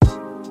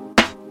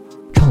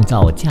创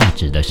造价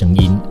值的声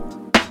音。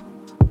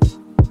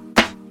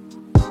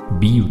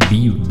B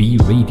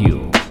Radio。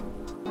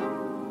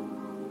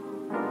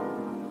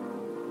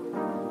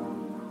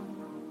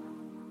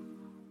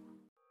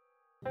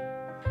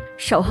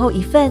守候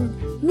一份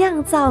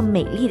酿造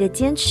美丽的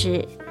坚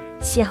持，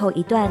邂逅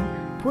一段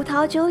葡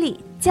萄酒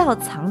里窖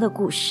藏的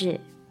故事。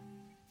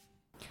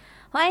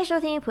欢迎收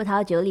听葡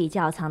萄酒里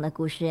窖藏的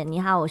故事。你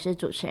好，我是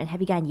主持人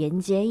Happy 感严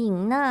洁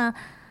颖。那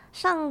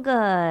上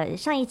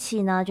一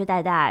期呢，就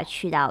带大家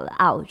去到了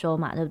澳洲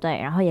嘛，对不对？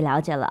然后也了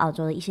解了澳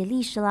洲的一些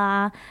历史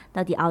啦，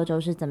到底澳洲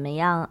是怎么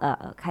样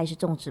开始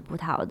种植葡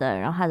萄的，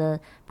然后它的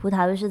葡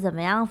萄又是怎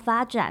么样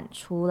发展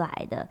出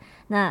来的。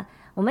那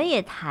我们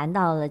也谈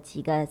到了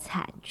几个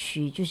产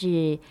区，就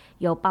是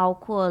有包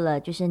括了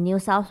就是 New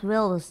South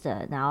Wales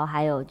的，然后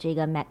还有这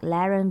个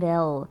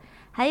McLarenville，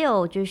 还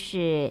有就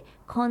是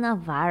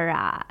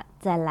Coonawarra，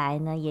 再来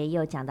呢也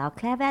有讲到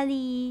Clare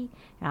Valley，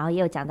 然后也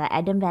有讲到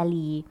Eden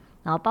Valley，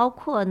 然后包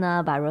括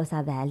呢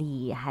Barossa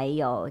Valley， 还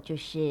有就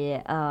是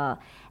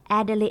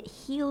Adelaide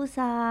Hills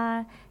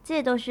啊，这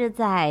些都是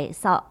在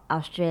South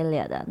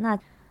Australia 的。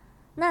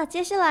那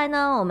接下来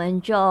呢，我们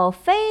就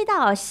飞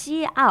到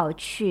西澳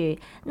去。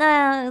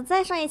那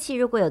在上一期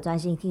如果有专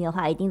心听的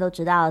话，一定都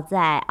知道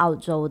在澳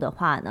洲的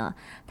话呢，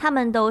他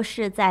们都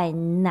是在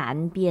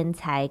南边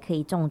才可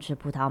以种植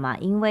葡萄嘛，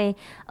因为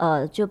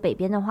就北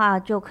边的话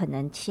就可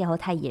能气候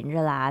太炎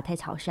热啦、太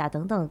潮湿啊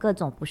等等各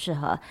种不适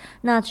合。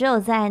那只有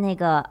在那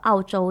个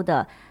澳洲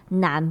的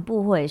南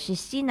部或者是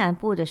西南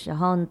部的时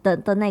候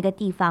的那个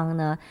地方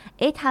呢，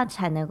它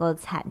才能够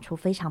产出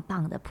非常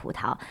棒的葡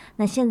萄。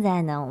那现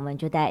在呢，我们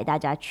就带大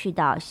家去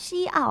到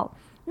西澳。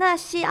那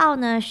西澳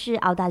呢是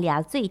澳大利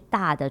亚最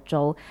大的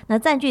州，那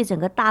占据整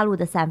个大陆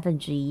的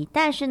1/3，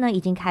但是呢，已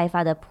经开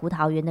发的葡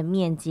萄园的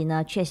面积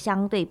呢却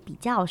相对比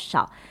较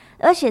少，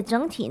而且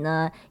整体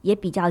呢也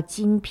比较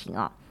精品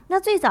哦。那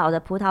最早的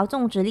葡萄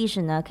种植历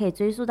史呢，可以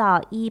追溯到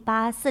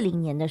1840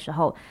年的时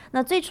候。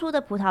那最初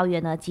的葡萄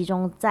园呢，集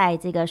中在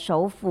这个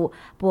首府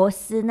珀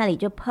斯那里，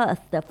就 Perth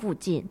的附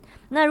近。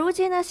那如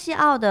今呢，西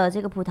澳的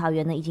这个葡萄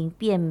园呢，已经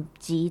遍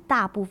及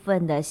大部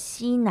分的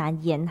西南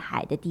沿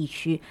海的地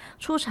区，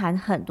出产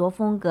很多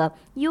风格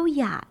优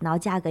雅，然后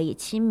价格也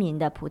亲民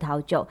的葡萄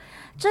酒。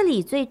这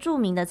里最著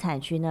名的产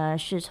区呢，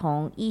是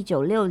从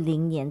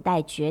1960年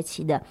代崛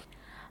起的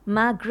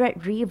Margaret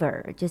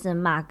River， 就是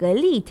玛格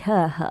丽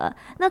特河。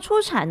那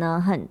出产呢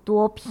很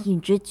多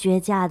品质绝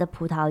佳的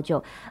葡萄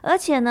酒，而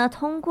且呢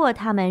通过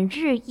他们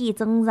日益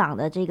增长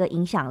的这个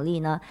影响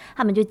力呢，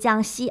他们就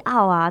将西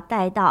澳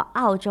带到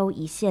澳洲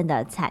一线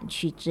的产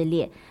区之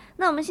列。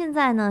那我们现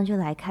在呢就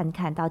来看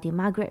看到底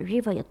Margaret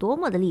River 有多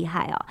么的厉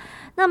害哦。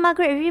那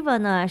Margaret River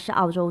呢是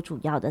澳洲主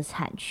要的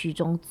产区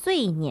中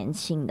最年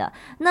轻的。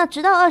那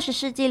直到20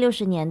世纪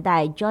60年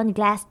代 John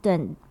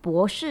Gladstone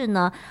博士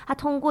呢，他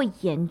通过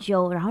研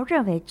究，然后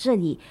认为这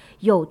里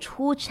有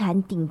出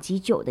产顶级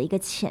酒的一个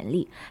潜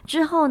力，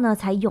之后呢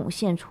才涌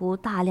现出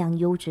大量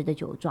优质的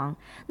酒庄。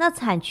那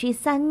产区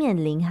三面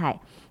临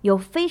海，有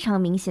非常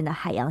明显的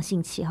海洋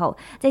性气候，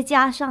再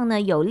加上呢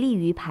有利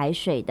于排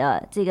水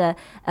的这个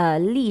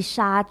砾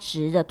沙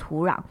质的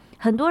土壤，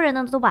很多人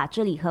呢都把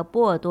这里和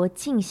波尔多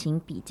进行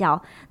比较。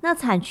那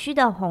产区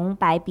的红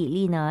白比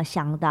例呢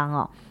相当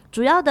哦。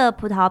主要的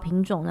葡萄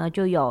品种呢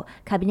就有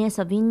Cabernet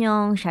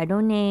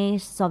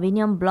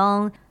Sauvignon、Chardonnay、Sauvignon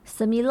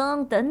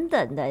Blanc、Semillon 等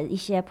等的一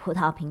些葡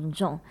萄品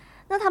种。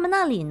那他们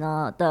那里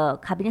呢的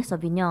Cabernet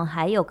Sauvignon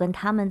还有跟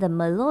他们的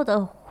Merlot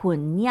的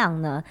混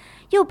酿呢，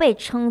又被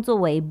称作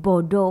为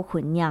Bordeaux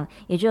混酿，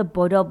也就是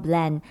Bordeaux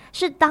Blend，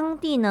 是当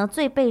地呢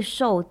最备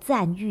受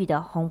赞誉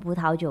的红葡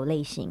萄酒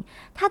类型。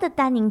它的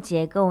单宁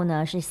结构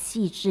呢是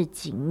细致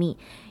紧密、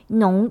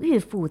浓郁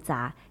复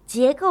杂，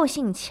结构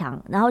性强，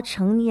然后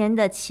成年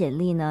的潜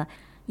力呢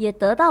也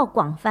得到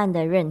广泛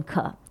的认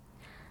可。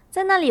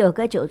在那里有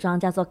个酒庄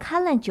叫做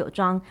Cullen 酒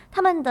庄，他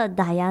们的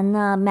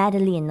Diana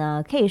Madeline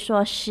呢可以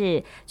说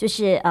是就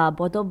是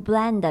Bordeaux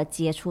Blend 的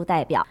杰出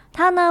代表。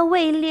他呢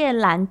位列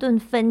兰顿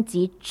分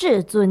级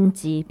至尊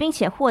级，并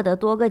且获得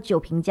多个酒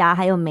评家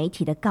还有媒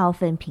体的高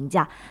分评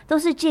价，都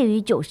是介于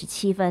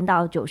97分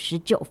到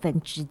99分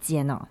之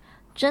间哦，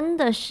真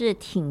的是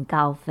挺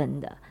高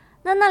分的。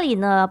那里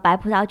呢，白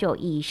葡萄酒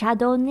以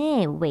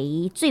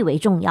Chardonnay 最为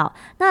重要。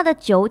那它的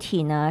酒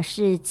体呢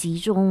是集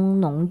中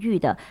浓郁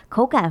的，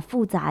口感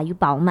复杂与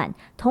饱满，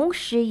同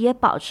时也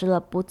保持了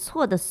不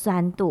错的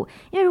酸度。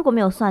因为如果没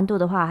有酸度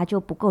的话，它就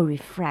不够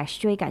refresh，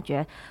 就会感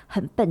觉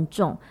很笨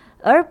重。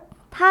而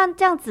它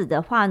这样子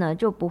的话呢，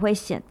就不会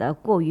显得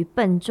过于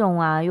笨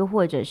重又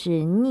或者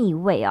是腻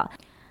味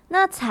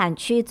那产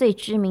区最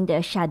知名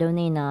的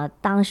Chardonnay 呢，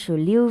当属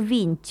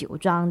Leeuwin 酒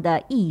庄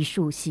的艺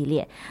术系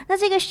列。那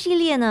这个系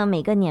列呢，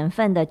每个年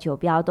份的酒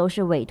标都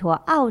是委托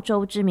澳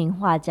洲知名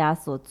画家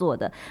所做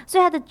的，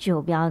所以它的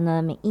酒标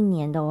呢，每一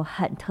年都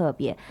很特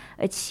别，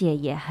而且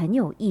也很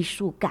有艺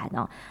术感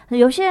哦。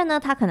有些人呢，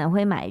他可能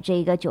会买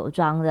这个酒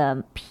庄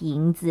的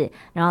瓶子，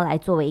然后来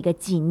作为一个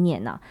纪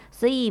念呢，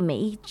所以每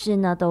一支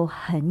呢都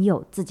很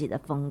有自己的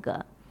风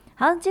格。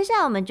好，接下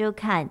来我们就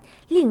看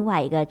另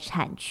外一个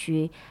产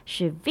区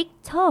是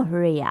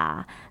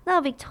Victoria。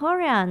那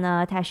Victoria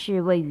呢，它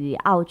是位于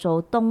澳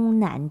洲东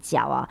南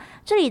角啊，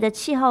这里的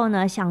气候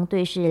呢相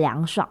对是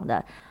凉爽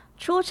的，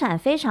出产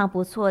非常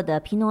不错的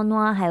皮诺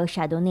诺还有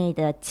夏多内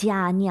的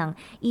佳酿，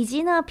以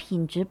及呢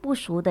品质不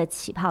俗的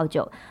起泡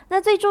酒。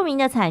那最著名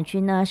的产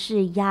区呢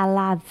是亚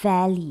拉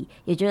Valley，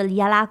 也就是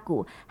亚拉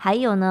谷，还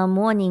有呢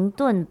莫宁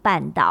顿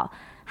半岛，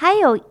还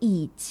有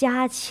以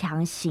加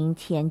强型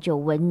甜酒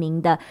闻名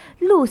的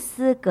露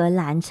斯格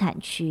兰产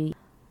区。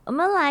我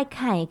们来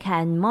看一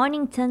看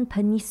Mornington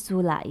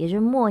Peninsula， 也就是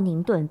莫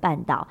宁顿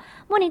半岛。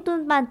莫宁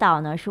顿半岛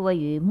呢是位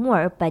于墨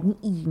尔本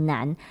以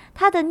南，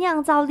它的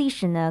酿造历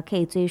史呢可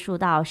以追溯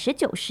到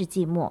19世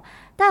纪末，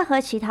但和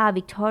其他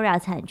Victoria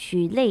产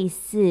区类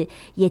似，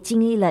也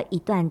经历了一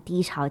段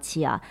低潮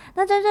期啊。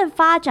那真正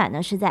发展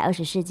呢是在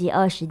20世纪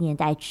20年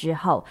代之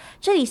后，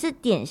这里是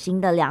典型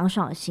的凉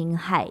爽型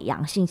海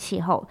洋性气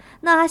候。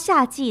那它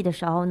夏季的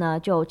时候呢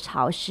就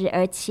潮湿，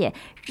而且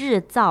日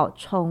照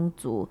充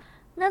足。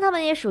那它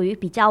们也属于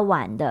比较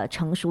晚的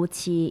成熟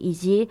期，以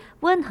及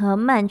温和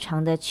漫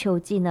长的秋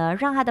季呢，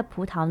让它的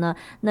葡萄呢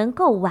能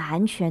够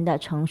完全的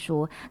成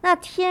熟。那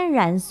天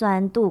然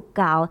酸度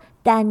高，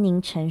单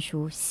宁成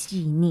熟细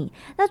腻。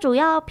那主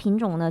要品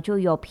种呢就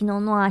有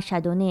Pinot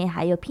Noir、Chardonnay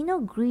还有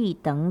Pinot Gris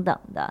等等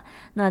的。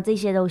那这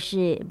些都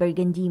是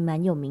Burgundy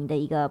蛮有名的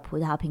一个葡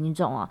萄品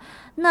种哦。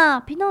那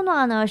Pinot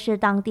Noir 呢是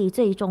当地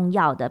最重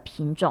要的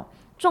品种，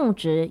种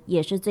植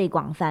也是最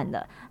广泛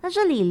的。那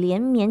这里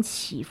连绵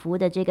起伏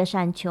的这个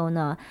山丘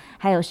呢，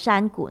还有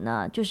山谷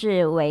呢，就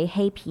是为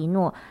黑皮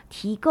诺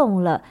提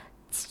供了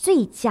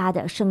最佳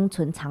的生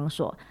存场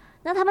所。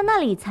那他们那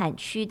里产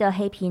区的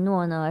黑皮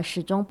诺呢，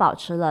始终保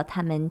持了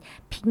他们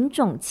品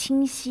种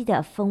清晰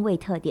的风味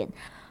特点，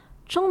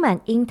充满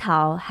樱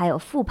桃还有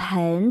覆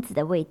盆子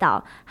的味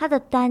道，它的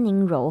单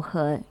宁柔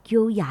和，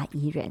优雅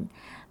宜人。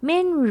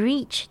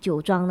Manreach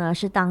酒庄呢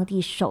是当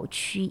地首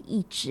屈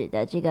一指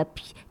的这个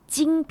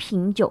精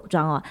品酒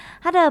庄哦，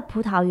它的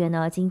葡萄园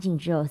呢仅仅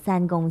只有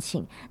3公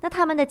顷。那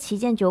他们的旗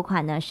舰酒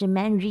款呢是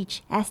Manreach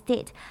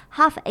Estate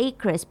Half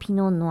Acres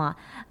Pinot Noir，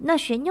 那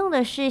选用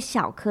的是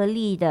小颗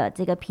粒的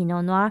这个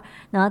Pinot Noir，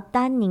 然后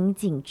单宁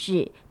紧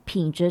致，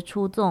品质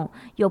出众，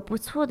有不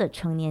错的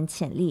成年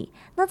潜力。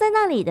那在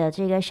那里的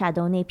这个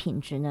Chardonnay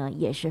品质呢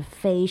也是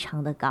非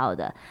常的高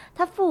的，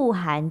它富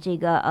含这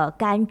个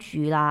柑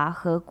橘啦、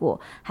核果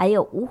还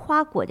有无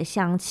花果的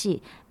香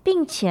气，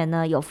并且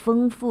呢有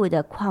丰富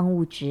的矿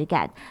物质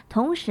感，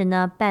同时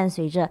呢伴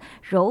随着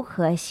柔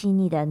和细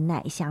腻的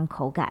奶香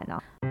口感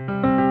哦。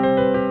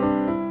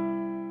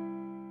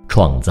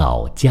创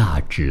造价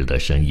值的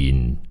声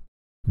音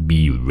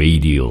 ，Be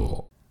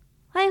Radio。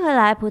欢迎回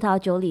来，葡萄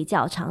酒里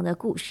较长的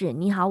故事。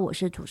你好，我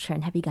是主持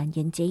人 Happy 感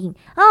言接应。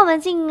好，我们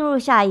进入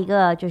下一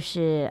个就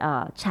是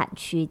产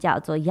区，叫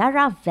做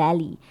Yarra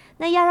Valley。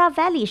那 Yarra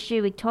Valley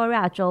是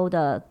Victoria 州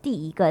的第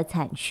一个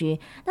产区，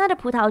那它的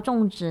葡萄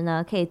种植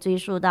呢可以追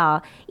溯到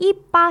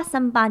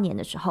1838年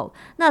的时候，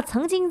那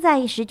曾经在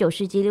19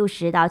世纪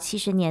60到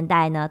70年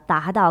代呢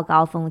达到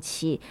高峰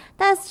期，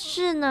但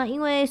是呢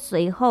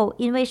随后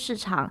因为市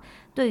场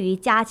对于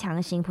加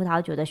强型葡萄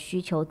酒的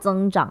需求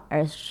增长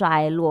而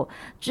衰落，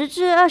直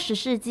至20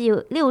世纪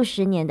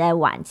60年代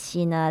晚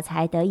期呢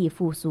才得以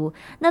复苏。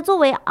那作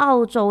为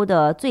澳洲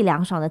的最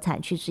凉爽的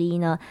产区之一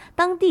呢，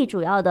当地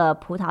主要的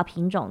葡萄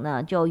品种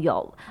呢就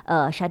有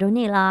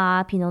Chardonnay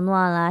啦、Pinot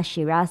Noir 啦、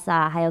Shiraz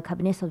啊，还有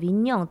Cabernet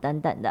Sauvignon 等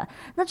等的。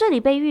那这里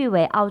被誉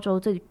为澳洲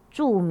最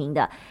著名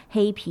的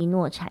黑皮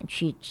诺产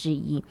区之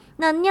一。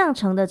那酿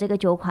成的这个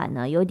酒款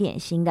呢，有典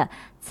型的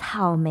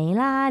草莓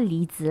啦、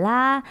梨子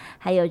啦，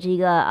还有这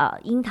个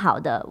樱桃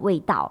的味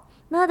道。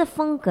那它的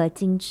风格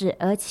精致，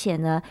而且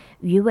呢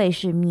余味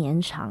是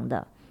绵长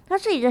的。那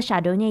这里的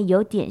Chardonnay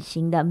有典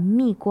型的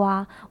蜜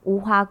瓜、无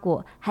花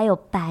果还有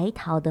白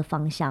桃的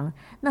芳香。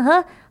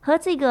那和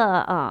这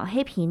个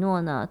黑皮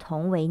诺呢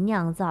同为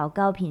酿造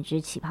高品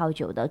质起泡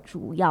酒的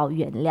主要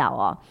原料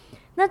哦。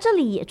那这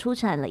里也出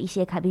产了一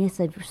些 Cabernet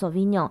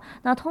Sauvignon，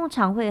 那通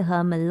常会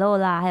和 Merlot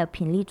啦，还有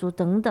品丽珠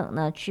等等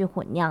呢去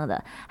混酿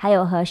的，还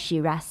有和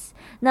Shiraz。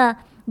那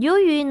由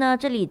于呢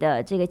这里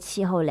的这个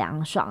气候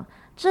凉爽，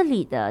这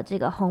里的这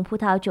个红葡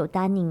萄酒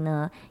单宁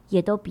呢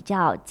也都比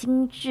较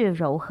精致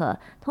柔和，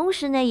同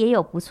时呢也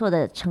有不错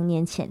的成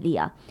年潜力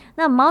啊。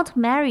那 Mount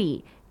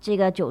Mary 这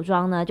个酒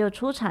庄呢就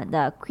出产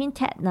的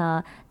Quintet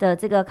呢的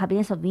这个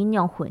Cabernet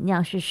Sauvignon 混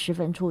酿是十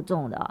分出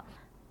众的。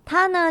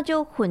它呢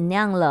就混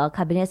酿了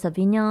Cabernet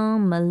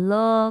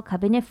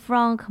Sauvignon、Merlot、Cabernet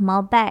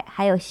Franc、Malbec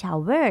还有小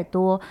威尔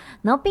多，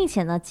然后并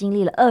且呢经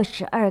历了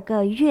22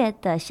个月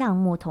的橡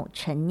木桶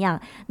陈酿，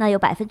那有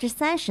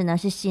30%呢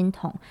是新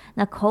桶，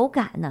那口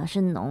感呢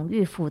是浓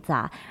郁复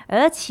杂，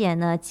而且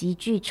呢极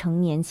具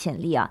成年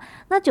潜力啊。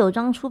那酒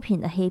庄出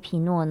品的黑皮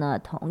诺呢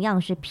同样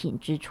是品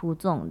质出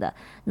众的，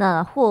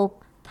那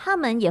他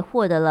们也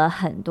获得了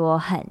很多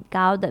很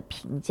高的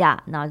评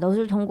价，那都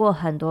是通过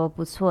很多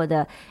不错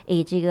的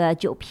这个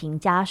酒评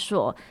家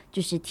所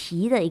就是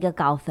提的一个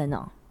高分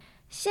哦。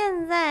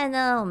现在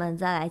呢，我们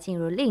再来进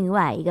入另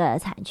外一个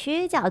产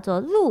区，叫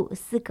做露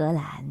斯格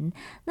兰。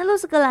那露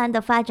斯格兰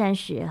的发展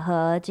史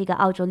和这个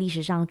澳洲历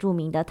史上著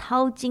名的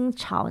淘金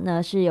潮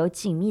呢是有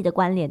紧密的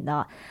关联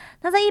的。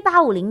那在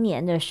1850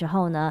年的时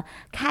候呢，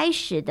开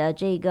始的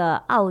这个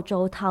澳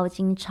洲淘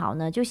金潮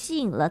呢，就吸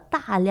引了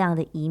大量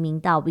的移民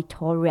到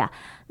Victoria。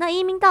那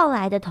移民到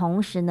来的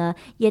同时呢，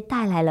也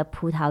带来了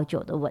葡萄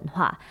酒的文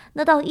化。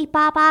那到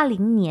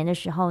1880年的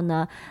时候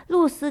呢，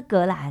露斯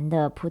格兰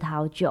的葡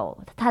萄酒，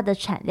它的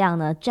产量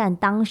呢，占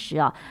当时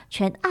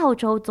全澳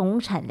洲总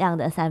产量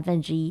的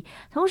1/3。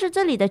同时，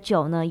这里的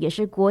酒呢，也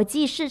是国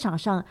际市场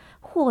上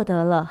获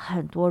得了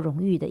很多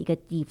荣誉的一个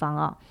地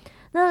方。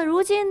那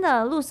如今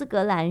的露斯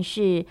格兰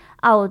是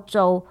澳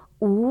洲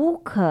无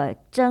可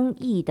争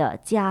议的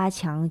加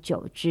强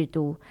酒之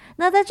都。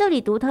那在这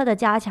里独特的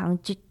加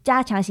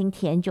强型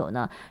甜酒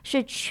呢，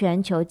是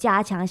全球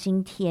加强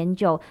型甜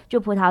酒就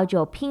葡萄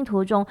酒拼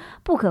图中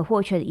不可或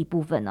缺的一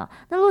部分呢。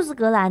那露斯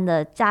格兰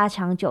的加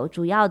强酒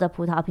主要的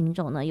葡萄品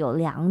种呢有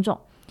2种，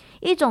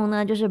一种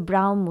呢就是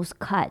Brown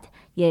Muscat，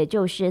 也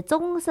就是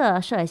棕色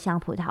麝香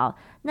葡萄。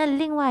那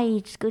另外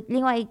一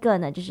个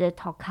呢就是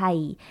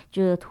Tokai，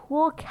 就是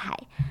托凯。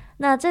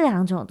那这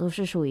2种都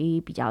是属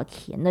于比较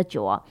甜的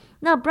酒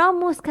那 Brown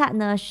Muscat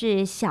呢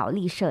是小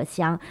粒麝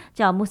香，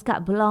叫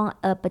Muscat Blanc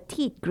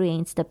Petite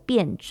Grains 的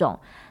变种，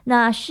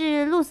那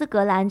是露斯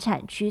格兰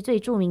产区最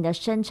著名的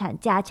生产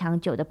加强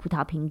酒的葡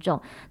萄品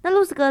种。那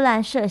露斯格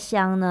兰麝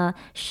香呢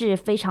是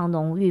非常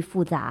浓郁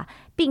复杂，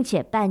并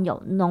且伴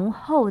有浓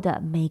厚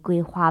的玫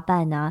瑰花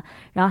瓣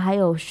然后还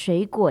有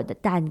水果的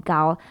蛋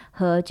糕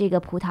和这个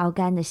葡萄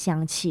干的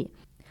香气。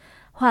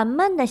缓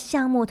慢的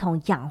橡木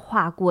桶氧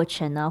化过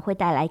程呢，会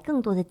带来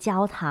更多的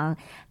焦糖、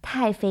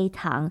太妃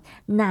糖、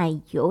奶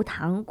油、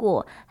糖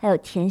果，还有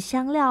甜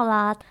香料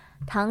啦、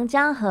糖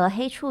浆和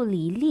黑醋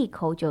梨、利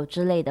口酒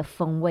之类的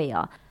风味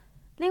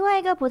另外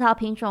一个葡萄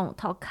品种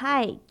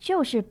Tokai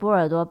就是波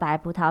尔多白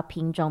葡萄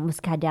品种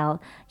Muscadel，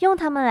 用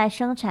它们来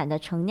生产的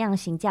陈酿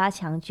型加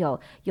强酒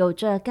有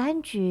着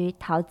柑橘、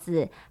桃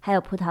子还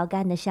有葡萄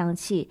干的香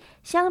气。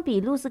相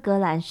比露斯格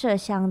兰麝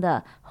香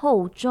的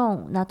厚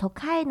重，那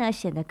Tokai 呢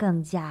显得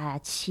更加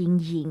轻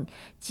盈、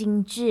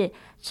精致，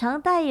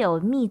常带有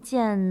蜜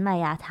饯、麦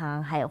芽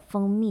糖还有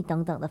蜂蜜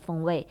等等的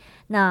风味。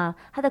那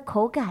它的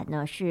口感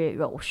呢是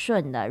柔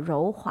顺的、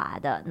柔滑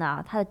的，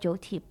那它的酒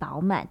体饱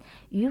满，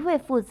余味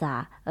复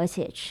杂而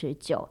且持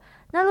久。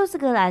那露斯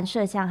格兰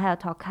麝香还有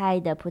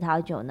Tokai 的葡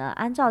萄酒呢，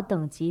按照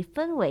等级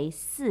分为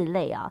4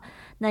类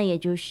那也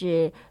就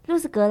是露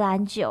斯格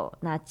兰酒，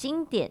那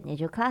经典也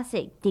就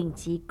Classic， 顶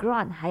级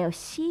Grand， 还有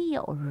稀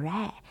有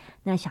Rare。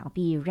 那想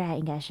必 Rare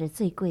应该是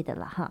最贵的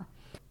了哈。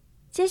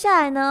接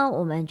下来呢，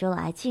我们就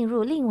来进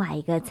入另外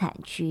一个产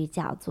区，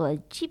叫做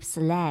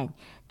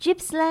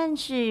Gippsland。Gippsland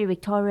是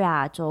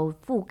Victoria 州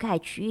覆盖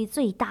区域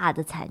最大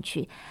的产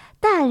区，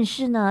但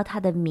是呢，它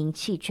的名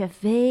气却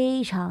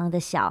非常的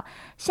小。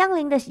相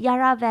邻的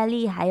Yarra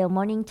Valley 还有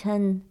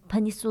Mornington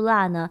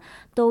Peninsula 呢，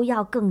都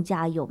要更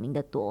加有名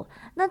的多。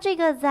那这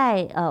个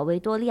在维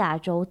多利亚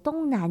州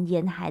东南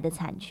沿海的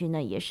产区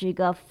呢，也是一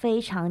个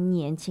非常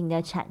年轻的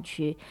产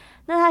区。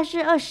那它是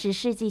20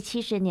世纪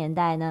70年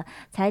代呢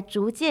才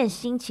逐渐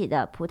兴起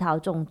的葡萄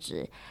种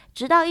植，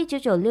直到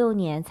1996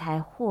年才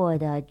获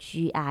得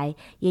GI，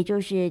 也就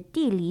是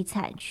地理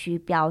产区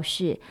标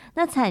示。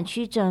那产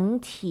区整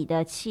体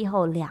的气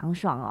候凉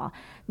爽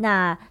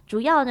那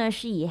主要呢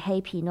是以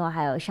黑皮诺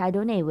还有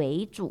Chardonnay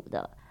为主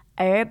的。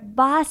而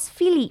Bass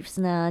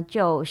Phillips 呢，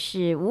就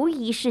是无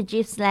疑是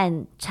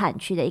Gippsland 产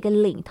区的一个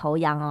领头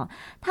羊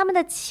他们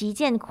的旗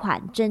舰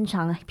款珍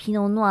藏皮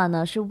诺诺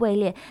呢，是位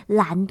列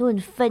蓝顿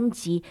分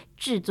级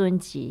至尊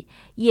级，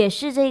也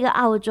是这个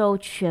澳洲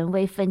权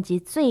威分级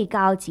最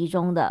高级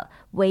中的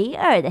唯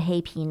二的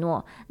黑皮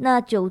诺。那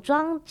酒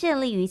庄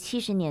建立于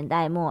70年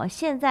代末，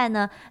现在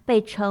呢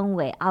被称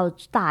为澳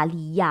大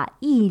利亚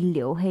一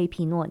流黑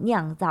皮诺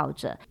酿造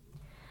者。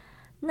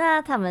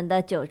那他们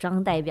的酒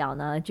庄代表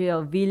呢，就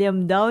有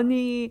William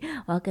Downey。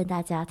 我要跟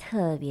大家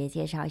特别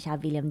介绍一下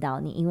William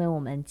Downey， 因为我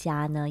们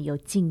家呢有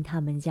进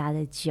他们家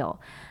的酒。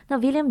那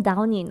William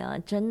Downey 呢，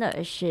真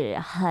的是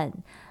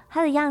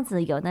他的样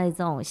子有那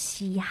种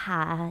嘻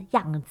哈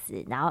样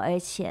子，然后而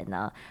且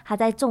呢，他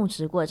在种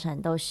植过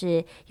程都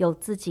是有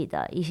自己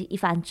的一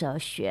番哲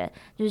学，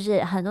就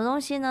是很多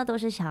东西呢都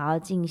是想要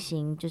进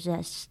行，就是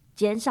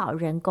减少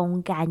人工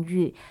干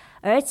预，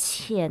而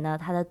且呢，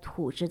它的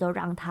土质都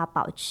让它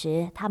保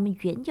持它们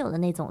原有的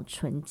那种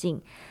纯净，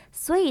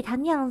所以它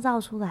酿造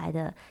出来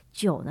的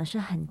酒呢是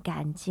很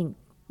干净，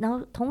然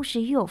后同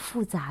时又有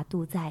复杂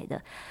度在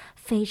的，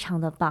非常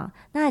的棒。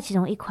那其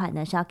中一款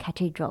呢是叫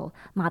Cathedral，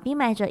 马兵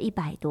买着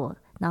100多，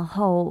然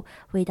后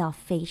味道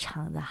非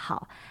常的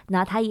好。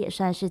那它也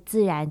算是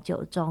自然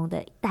酒中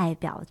的代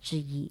表之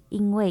一，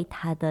因为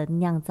它的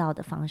酿造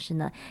的方式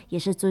呢，也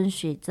是遵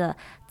循着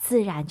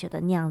自然酒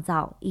的酿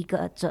造一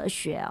个哲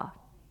学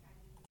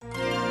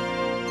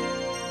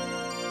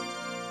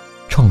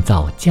创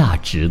造价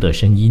值的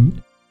声音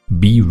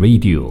B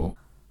Radio。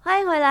欢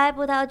迎回来，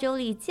葡萄酒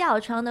里较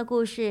长的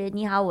故事。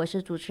你好，我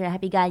是主持人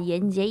Happy 干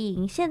严洁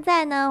莹。现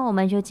在呢，我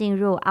们就进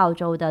入澳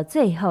洲的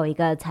最后一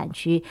个产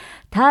区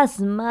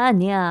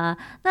Tasmania。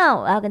那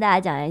我要跟大家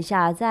讲一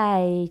下，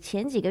在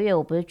前几个月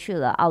我不是去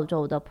了澳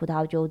洲的葡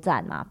萄酒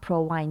展嘛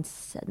 ，Pro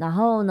Wines， 然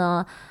后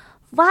呢，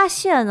发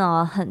现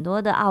呢，很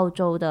多的澳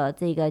洲的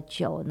这个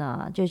酒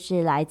呢，就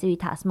是来自于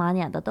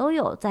Tasmania 的，都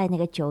有在那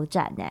个酒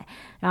展呢。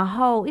然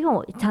后，因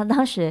为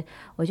当时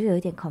我就有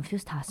一点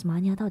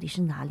confused，Tasmania 到底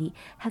是哪里？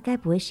它该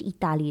不会是意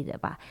大利的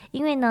吧？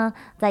因为呢，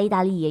在意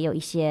大利也有一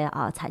些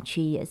产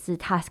区也是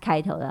Tas 开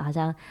头的，好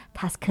像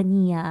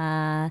Tuscany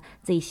啊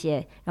这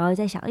些。然后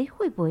在想，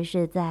会不会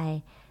是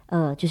在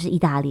就是意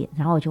大利？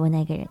然后我就问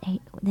那个人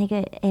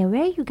，where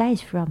are you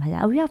guys from？ 他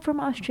讲 we are from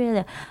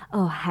Australia。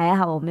哦，还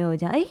好我没有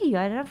讲，you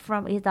are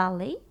from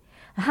Italy。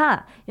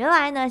哈，原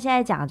来呢，现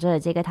在讲着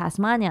这个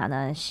Tasmania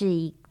呢，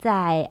是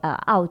在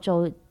澳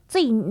洲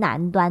最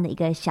南端的一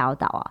个小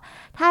岛啊，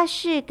它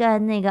是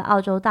跟那个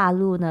澳洲大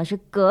陆呢是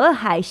隔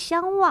海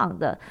相望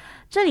的。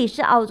这里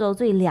是澳洲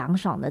最凉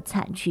爽的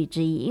产区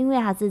之一，因为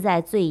它是在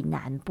最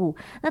南部。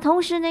那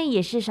同时呢，也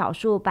是少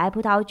数白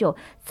葡萄酒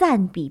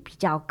占比比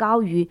较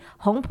高于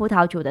红葡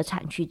萄酒的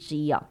产区之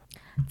一哦。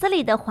这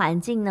里的环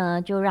境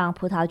呢，就让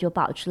葡萄酒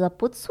保持了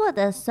不错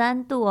的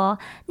酸度哦，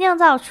酿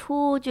造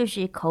出就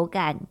是口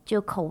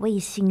味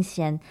新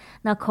鲜，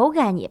那口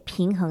感也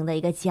平衡的一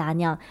个佳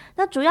酿。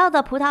那主要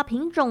的葡萄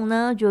品种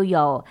呢，就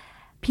有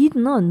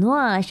Pinot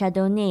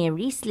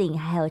Noir、Chardonnay、Riesling，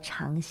 还有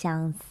长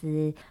相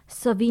思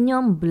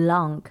Sauvignon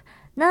Blanc。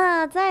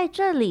那在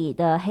这里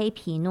的黑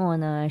皮诺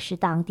呢，是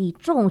当地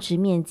种植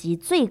面积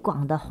最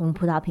广的红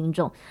葡萄品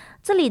种。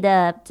这里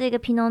的这个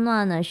Pinot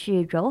Noir 呢，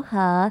是柔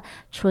和、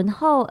醇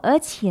厚，而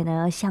且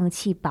呢香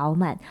气饱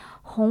满，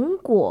红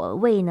果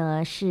味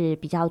呢是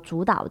比较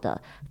主导的，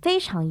非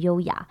常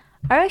优雅。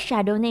而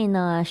Chardonnay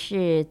呢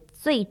是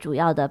最主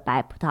要的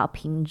白葡萄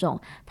品种，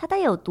它带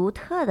有独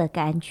特的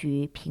柑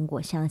橘、苹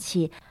果香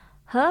气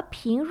和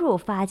平乳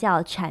发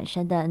酵产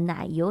生的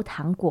奶油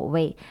糖果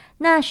味。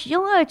那使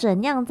用二者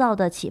酿造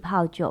的起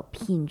泡酒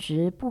品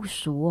质不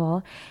俗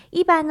哦，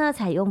一般呢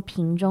采用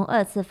瓶中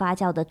二次发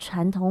酵的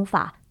传统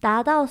法，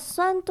达到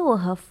酸度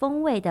和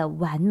风味的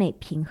完美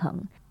平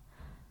衡。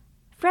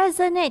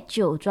Fresnel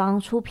酒庄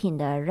出品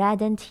的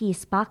Redden Tea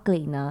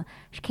Sparkling 呢，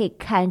是可以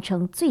堪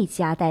称最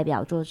佳代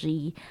表作之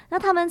一。那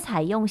他们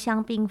采用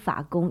香槟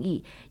法工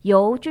艺，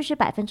由就是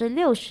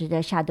 60%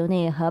 的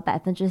Chardonnay 和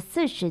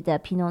 40% 的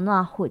Pinot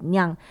Noir 混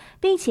酿，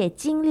并且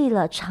经历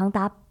了长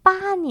达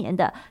8年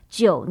的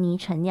酒泥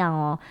陈酿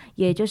哦，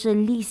也就是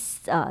lees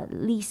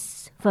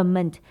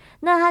ferment。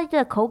那它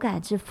的口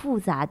感是复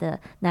杂的，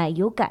奶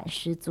油感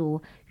十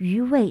足，余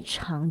味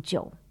长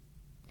久。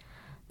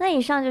那以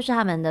上就是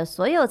他们的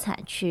所有产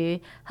区，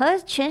和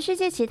全世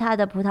界其他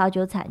的葡萄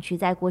酒产区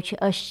在过去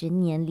20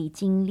年里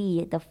经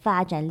历的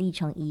发展历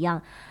程一样，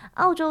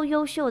澳洲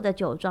优秀的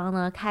酒庄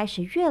呢，开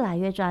始越来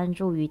越专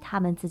注于他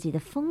们自己的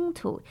风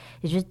土，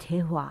也就是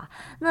terroir，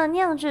 那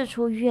酿制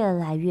出越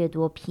来越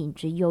多品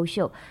质优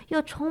秀又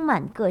充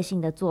满个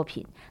性的作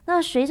品。那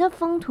随着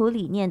风土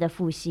理念的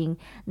复兴，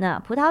那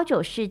葡萄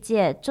酒世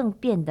界正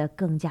变得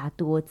更加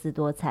多姿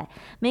多彩，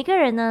每个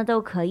人呢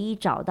都可以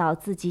找到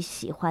自己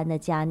喜欢的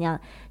佳酿，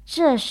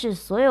这是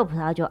所有葡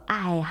萄酒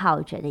爱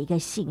好者的一个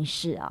幸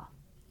事哦。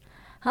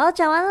好，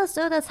讲完了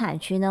所有的产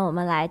区呢，我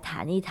们来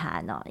谈一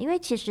谈哦。因为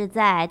其实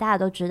大家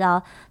都知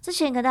道，之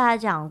前跟大家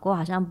讲过，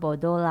好像波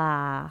多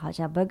啦，好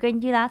像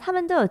Burgundy 啦，他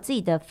们都有自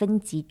己的分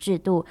级制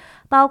度，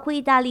包括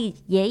意大利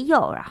也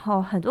有，然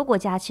后很多国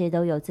家其实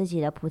都有自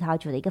己的葡萄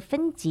酒的一个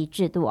分级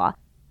制度哦。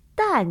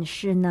但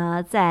是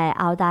呢，在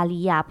澳大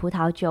利亚葡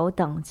萄酒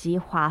等级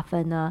划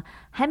分呢，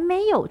还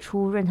没有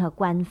出任何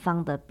官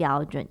方的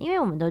标准，因为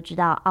我们都知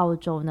道澳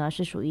洲呢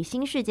是属于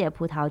新世界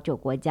葡萄酒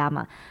国家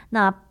嘛，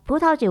那葡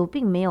萄酒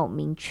并没有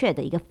明确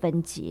的一个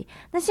分级。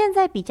那现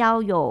在比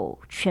较有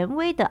权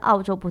威的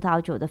澳洲葡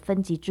萄酒的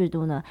分级制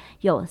度呢，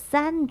有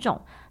3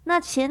种。那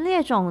前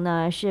列种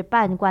呢是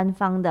半官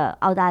方的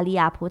澳大利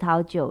亚葡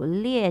萄酒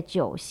烈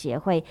酒协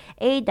会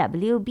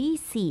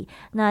AWBC，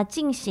 那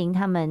进行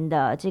他们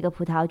的这个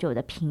葡萄酒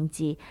的评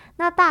级。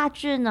那大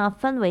致呢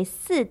分为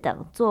4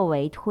等作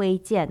为推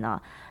荐呢。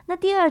那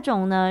第2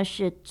种呢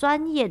是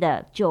专业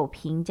的酒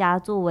评家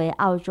作为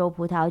澳洲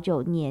葡萄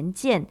酒年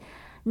鉴，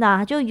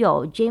那就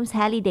有 James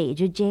Halliday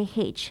就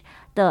JH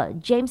的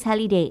James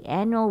Halliday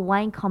Annual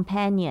Wine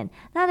Companion，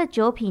 那的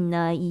酒品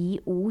呢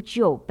以5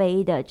酒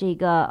杯的这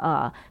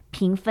个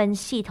评分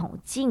系统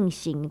进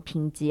行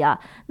评级啊。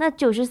那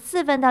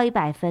94分到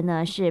100分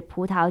呢是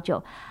葡萄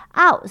酒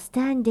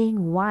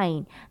Outstanding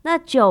Wine， 那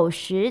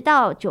90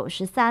到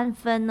93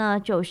分呢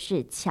就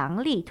是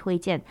强力推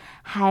荐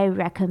High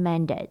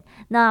Recommended，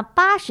 那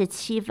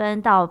87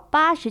分到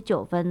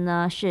89分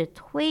呢是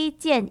推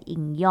荐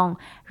饮用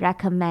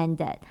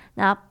Recommended，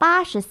 那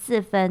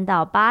84分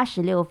到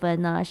86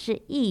分呢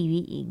是易于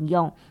饮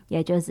用，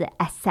也就是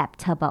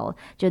acceptable，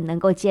 就能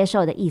够接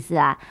受的意思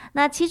啦。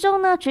那其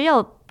中呢只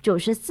有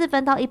94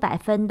分到100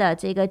分的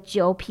这个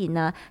酒品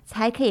呢，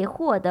才可以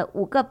获得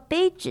5个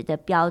杯质的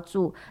标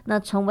注，那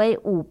成为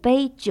5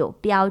杯酒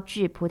标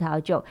志葡萄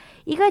酒。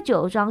一个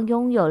酒庄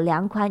拥有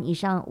2款以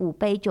上5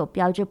杯酒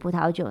标志葡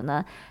萄酒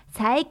呢，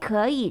才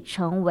可以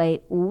成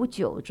为5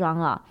酒庄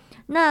啊。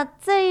那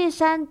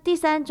第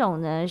三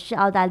种呢，是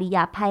澳大利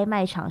亚拍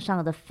卖场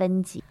上的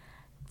分级，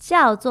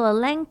叫做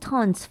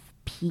Langton's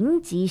评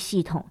级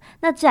系统，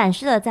那展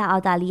示了在澳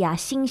大利亚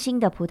新兴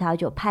的葡萄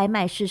酒拍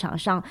卖市场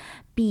上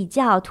比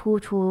较突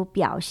出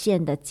表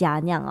现的佳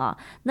酿啊，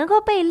能够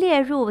被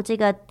列入这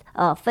个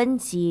分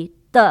级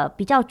的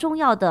比较重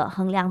要的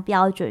衡量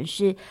标准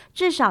是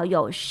至少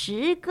有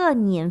10个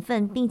年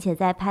份，并且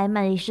在拍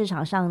卖市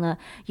场上呢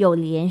有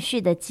连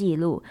续的记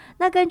录。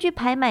那根据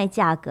拍卖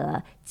价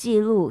格、记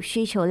录、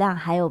需求量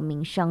还有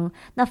名声，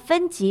那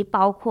分级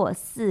包括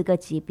4个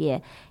级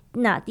别。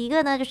那第一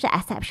个呢就是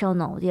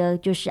exceptional， 第二个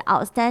就是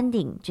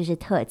outstanding， 就是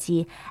特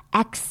级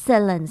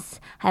excellence，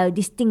 还有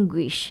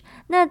distinguish。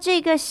 那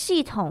这个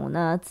系统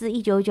呢自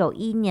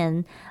1991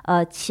年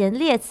前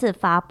列次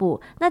发布，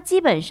那基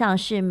本上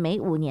是每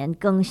5年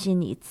更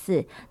新一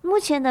次。目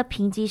前的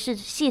评级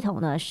系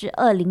统呢是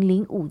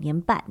2005年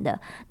版的，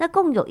那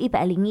共有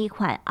101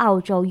款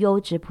澳洲优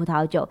质葡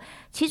萄酒，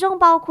其中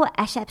包括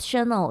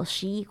exceptional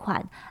 11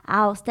款，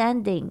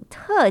 outstanding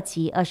特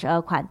级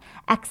22款，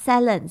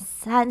 excellence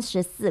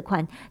 34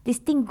款，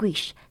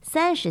 distinguish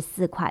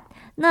 34款。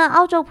那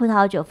澳洲葡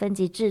萄酒分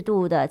级制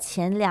度的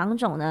前2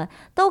种呢，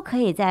都可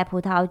以在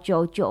葡萄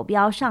酒酒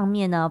标上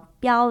面呢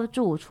标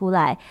注出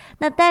来，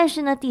那但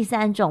是呢第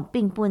3种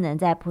并不能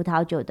在葡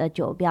萄酒的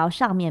酒标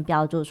上面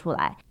标注出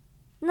来。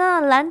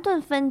那蓝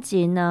盾分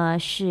级呢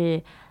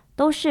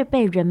都是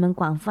被人们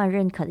广泛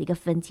认可的一个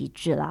分级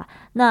制啦。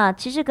那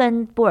其实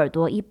跟波尔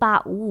多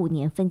1855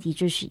年分级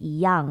制是一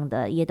样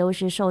的，也都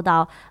是受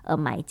到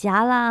买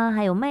家啦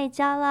还有卖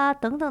家啦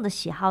等等的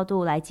喜好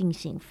度来进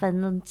行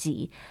分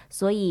级，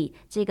所以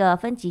这个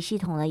分级系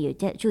统呢也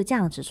就这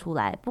样子出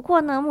来。不过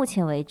呢目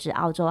前为止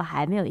澳洲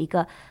还没有一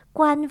个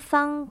官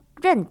方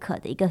认可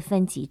的一个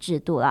分级制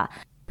度啦，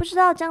不知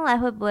道将来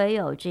会不会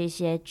有这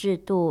些制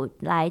度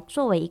来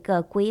作为一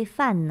个规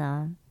范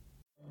呢？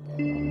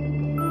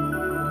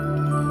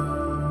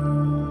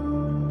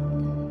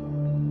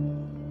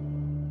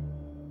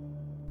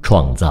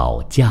创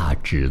造价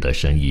值的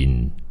声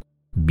音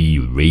 ，Be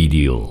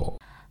Radio。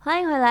欢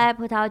迎回来，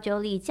葡萄酒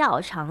里较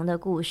长的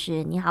故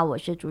事。你好，我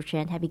是主持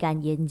人台北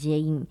干严洁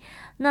颖。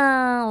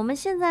那我们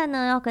现在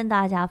呢要跟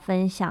大家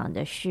分享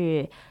的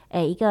是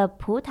一个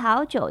葡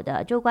萄酒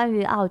的，就关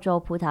于澳洲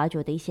葡萄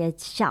酒的一些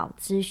小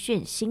资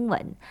讯新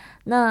闻。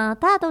那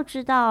大家都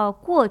知道，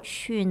过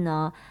去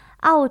呢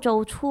澳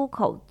洲出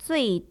口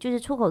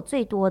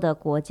最多的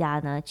国家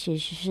呢其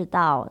实是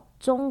到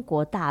中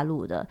国大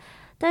陆的，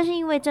但是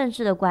因为政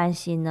治的关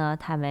系呢，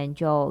他们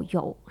就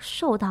有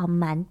受到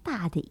蛮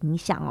大的影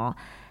响哦。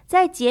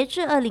在截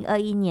至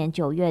2021年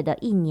9月的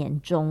1年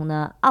中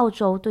呢，澳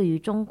洲对于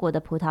中国的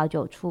葡萄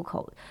酒出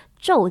口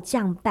骤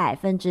降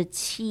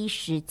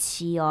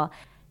77%哦，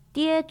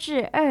跌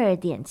至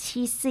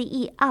2.74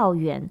亿澳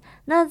元。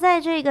那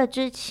在这个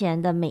之前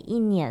的每一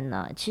年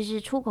呢，其实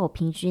出口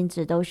平均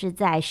值都是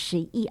在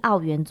10亿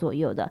澳元左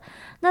右的。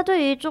那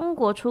对于中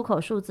国出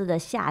口数字的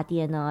下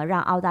跌呢，让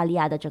澳大利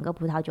亚的整个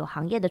葡萄酒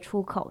行业的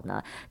出口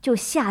呢就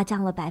下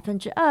降了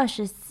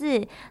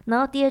24%，然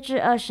后跌至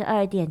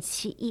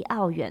22.7亿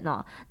澳元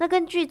哦。那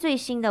根据最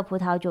新的葡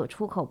萄酒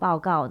出口报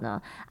告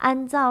呢，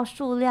按照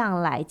数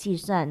量来计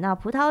算，那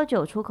葡萄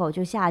酒出口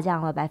就下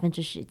降了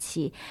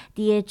17%，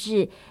跌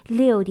至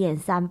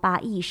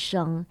6.38亿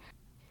升。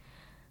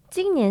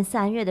今年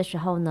3月的时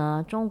候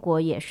呢，中国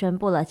也宣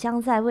布了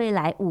将在未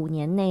来5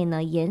年内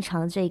呢延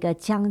长这个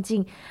将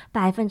近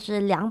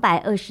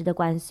220%的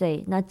关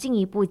税，那进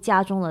一步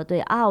加重了对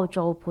澳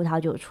洲葡萄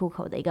酒出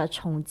口的一个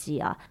冲击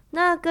啊。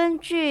那根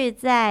据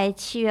在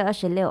7月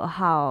26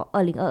号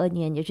2022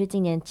年，也就是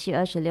今年7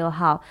月26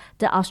号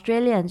的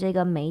Australian 这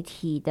个媒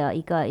体的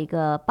一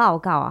个报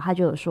告啊，它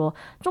就有说，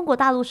中国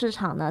大陆市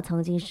场呢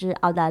曾经是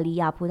澳大利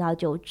亚葡萄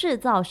酒制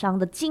造商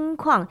的金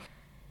矿。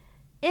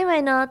因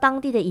为呢，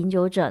当地的饮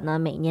酒者呢，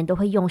每年都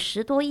会用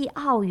10多亿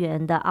澳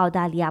元的澳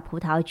大利亚葡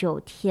萄酒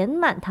填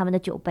满他们的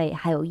酒杯，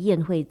还有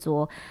宴会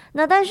桌。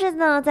那但是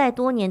呢，在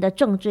多年的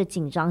政治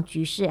紧张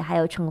局势，还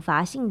有惩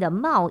罚性的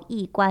贸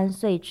易关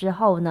税之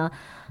后呢，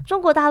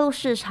中国大陆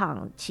市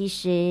场其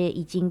实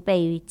已经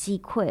被击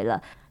溃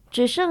了。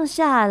只剩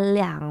下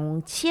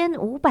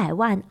2500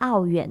万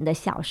澳元的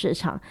小市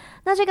场。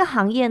那这个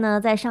行业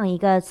呢，在上一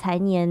个财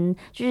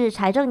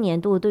政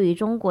年度对于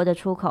中国的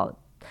出口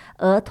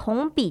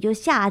同比就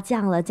下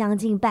降了将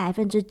近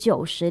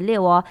96%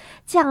哦，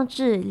降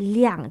至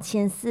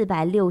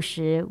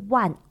2460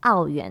万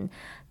澳元。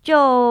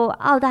就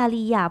澳大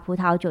利亚葡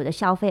萄酒的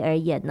消费而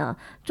言呢，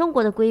中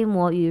国的规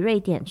模与瑞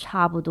典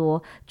差不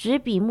多，只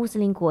比穆斯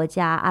林国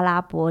家阿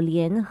拉伯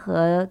联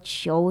合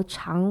酋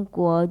长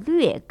国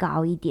略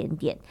高一点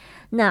点。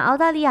那澳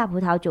大利亚葡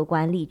萄酒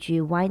管理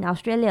局 Wine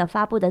Australia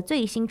发布的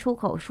最新出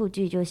口数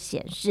据就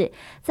显示，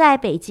在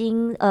北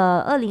京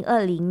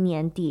2020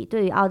年底，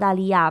对于澳大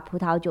利亚葡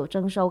萄酒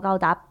征收高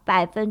达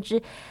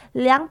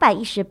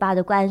218%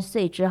的关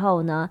税之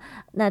后呢，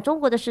那中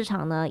国的市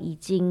场呢，已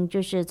经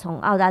就是从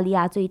澳大利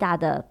亚最大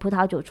的葡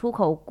萄酒出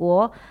口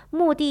国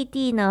目的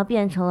地呢，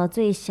变成了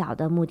最小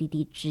的目的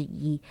地之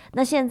一。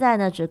那现在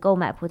呢，只购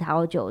买葡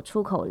萄酒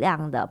出口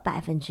量的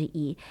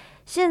1%。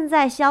现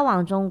在销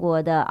往中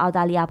国的澳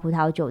大利亚葡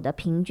萄酒的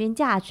平均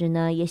价值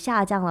呢，也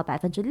下降了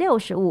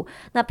65%，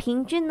那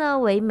平均呢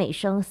为每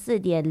升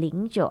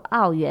4.09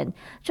澳元，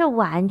这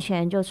完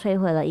全就摧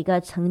毁了一个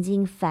曾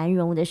经繁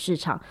荣的市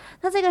场。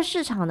那这个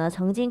市场呢，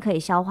曾经可以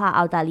消化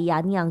澳大利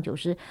亚酿酒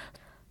师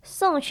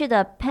送去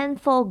的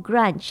Penfolds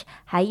Grange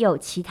还有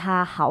其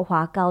他豪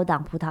华高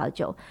档葡萄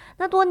酒。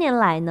那多年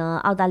来呢，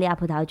澳大利亚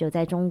葡萄酒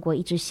在中国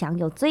一直享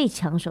有最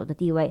抢手的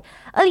地位。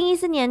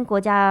2014年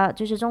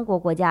中国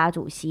国家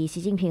主席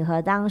习近平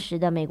和当时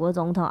的美国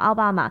总统奥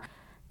巴马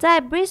在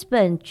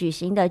Brisbane 举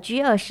行的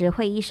G20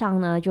 会议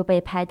上呢，就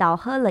被拍到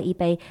喝了一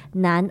杯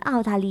南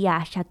澳大利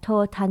亚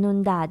Chateau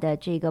Tanunda 的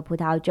这个葡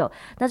萄酒。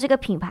那这个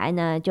品牌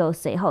呢，就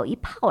随后一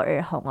炮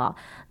而红哦。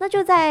那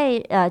就在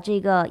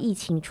这个疫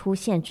情出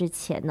现之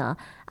前呢，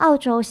澳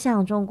洲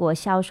向中国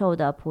销售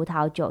的葡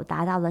萄酒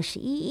达到了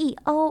11亿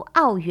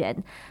澳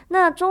元。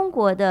那中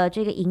国的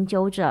这个饮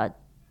酒者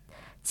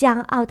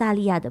将澳大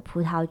利亚的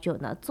葡萄酒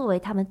呢作为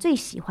他们最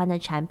喜欢的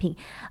产品，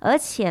而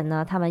且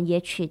呢，他们也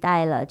取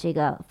代了这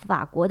个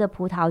法国的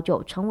葡萄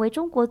酒，成为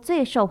中国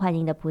最受欢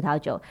迎的葡萄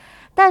酒。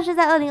但是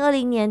在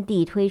2020年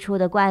底推出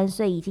的关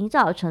税已经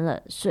造成了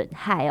损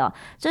害哦，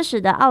这使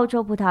得澳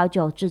洲葡萄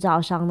酒制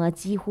造商呢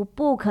几乎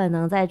不可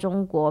能在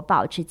中国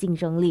保持竞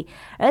争力，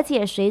而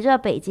且随着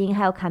北京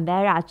还有坎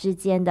贝拉之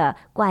间的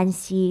关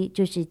系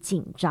就是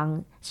紧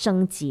张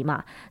升级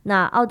嘛，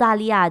那澳大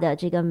利亚的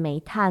这个煤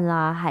炭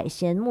啦、海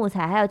鲜、木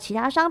材还有其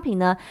他商品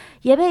呢，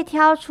也被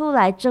挑出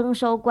来征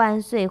收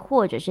关税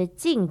或者是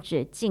禁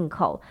止进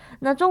口。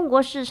那中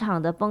国市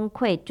场的崩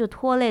溃就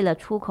拖累了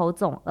出口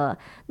总额。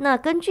那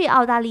根据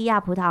澳大利亚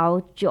葡萄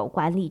酒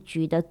管理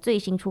局的最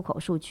新出口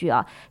数据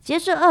啊，截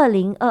至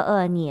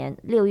2022年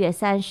6月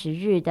30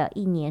日的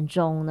一年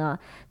中呢，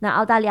那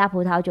澳大利亚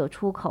葡萄酒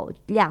出口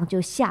量就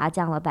下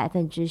降了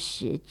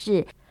10%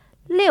至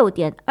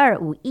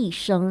6.25亿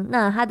升，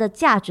那它的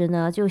价值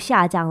呢就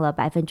下降了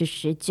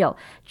19%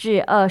至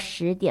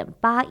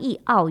20.8亿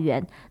澳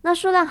元。那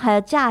数量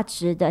和价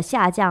值的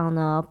下降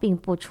呢，并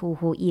不出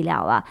乎意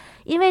料啊，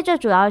因为这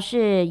主要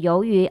是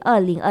由于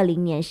2020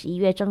年11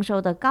月征收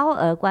的高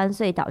额关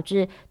税，导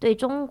致对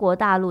中国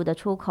大陆的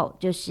出口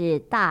就是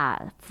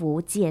大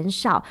幅减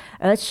少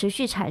而持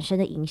续产生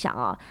的影响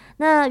哦。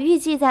那预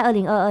计在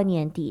2022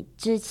年底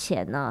之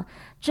前呢，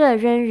这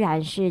仍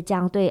然是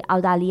将对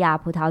澳大利亚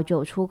葡萄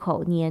酒出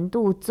口年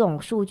度总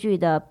数据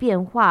的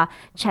变化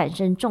产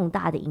生重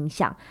大的影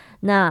响。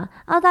那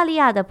澳大利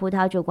亚的葡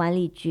萄酒管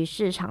理局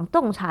市场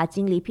洞察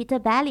经理 Peter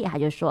Bailey 他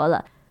就说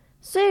了，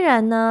虽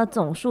然呢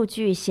总数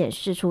据显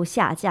示出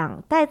下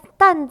降，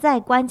但在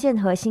关键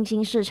和新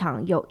兴市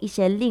场有一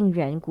些令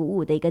人鼓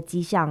舞的一个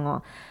迹象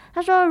哦。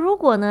他说，如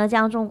果呢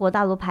将中国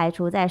大陆排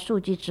除在数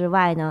据之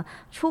外呢，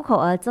出口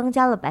额增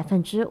加了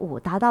5%，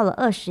达到了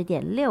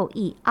20.6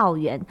亿澳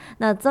元，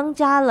那增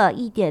加了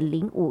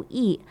1.05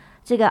亿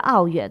这个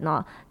澳元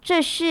哦，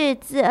这是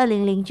自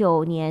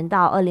2009年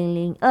到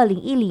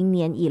2010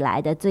年以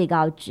来的最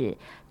高值。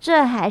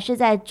这还是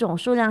在总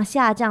数量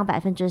下降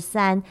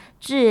3%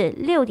至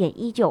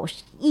6.19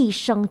亿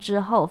升之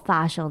后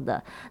发生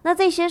的。那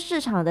这些市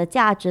场的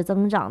价值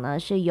增长呢，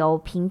是由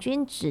平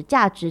均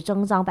价值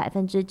增长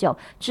9%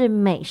至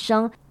每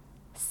升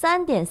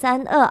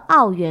3.32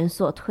澳元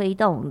所推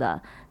动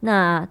的。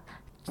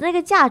那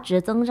个价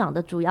值增长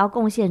的主要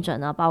贡献者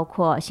呢，包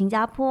括新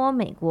加坡、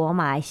美国、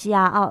马来西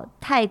亚、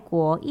泰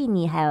国、印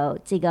尼还有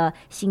这个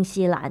新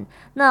西兰。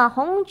那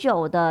红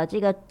酒的这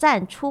个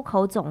占出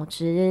口总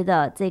值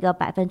的这个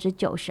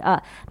92%，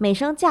每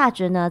升价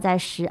值呢在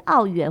10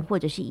澳元或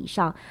者是以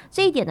上。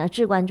这一点呢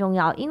至关重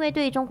要，因为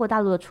对中国大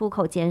陆的出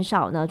口减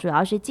少呢，主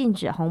要是禁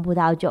止红葡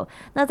萄酒。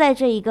那在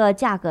这一个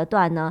价格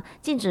段呢，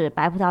禁止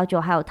白葡萄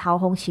酒还有桃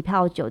红起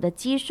泡酒的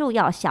基数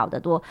要小得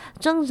多，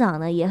增长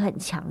呢也很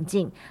强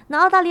劲。那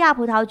澳大利亚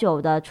葡萄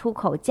酒的出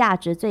口价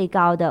值最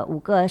高的5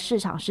个市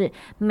场是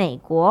美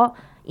国、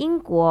英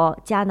国、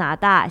加拿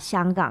大、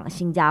香港、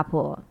新加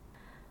坡。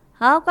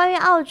好，关于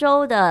澳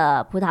洲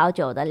的葡萄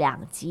酒的2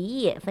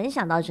集也分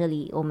享到这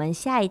里，我们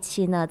下一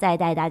期呢再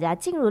带大家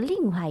进入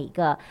另外一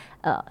个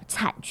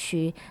产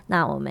区。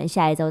那我们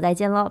下一周再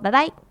见咯，拜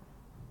拜。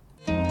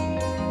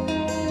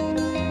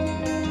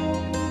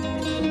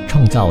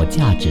创造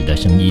价值的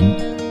声音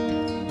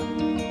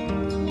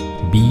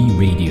B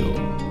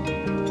Radio。